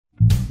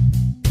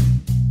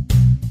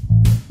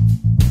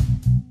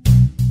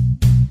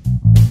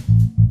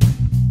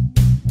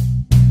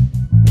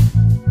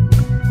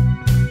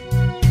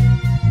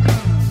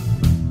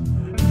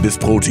bist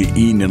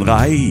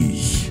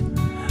proteinenreich,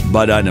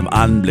 bei deinem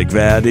Anblick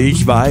werde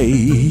ich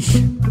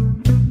weich.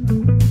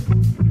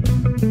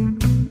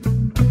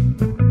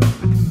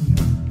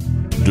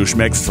 Du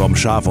schmeckst vom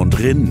Schaf und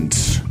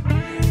Rind,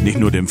 nicht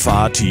nur dem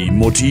Vati,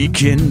 Mutti,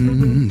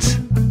 Kind.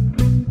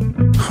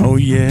 Oh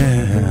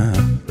yeah.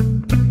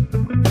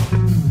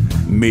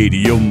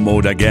 Medium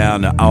oder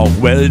gerne auch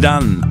well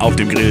done, auf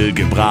dem Grill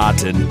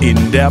gebraten,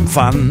 in der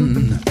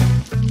Pfanne.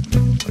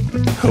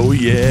 Oh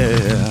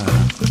yeah.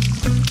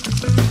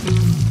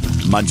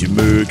 Manche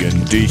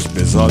mögen dich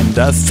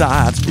besonders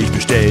zart, ich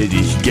bestell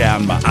dich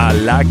gern mal à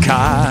la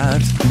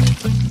carte.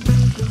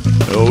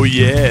 Oh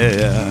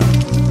yeah.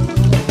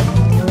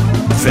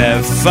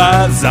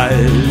 Pfeffer,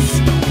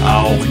 Salz,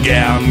 auch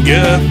gern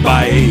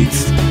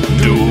gebeizt,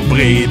 du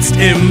brätst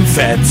im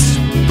Fett,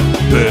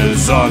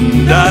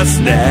 besonders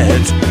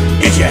nett.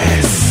 Ich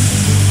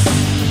ess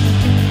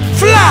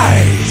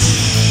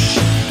Fleisch,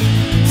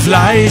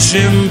 Fleisch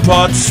im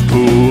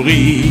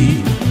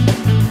Potpourri.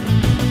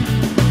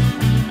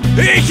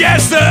 Ich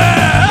esse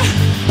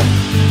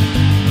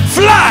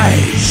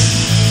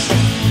Fleisch,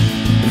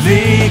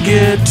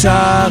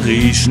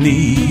 vegetarisch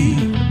nie.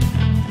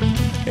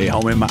 Ey,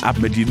 hau mir mal ab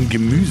mit diesem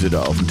Gemüse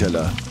da auf dem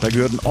Teller. Da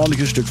gehört ein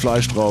ordentliches Stück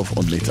Fleisch drauf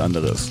und nichts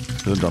anderes.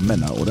 Wir sind doch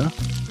Männer, oder?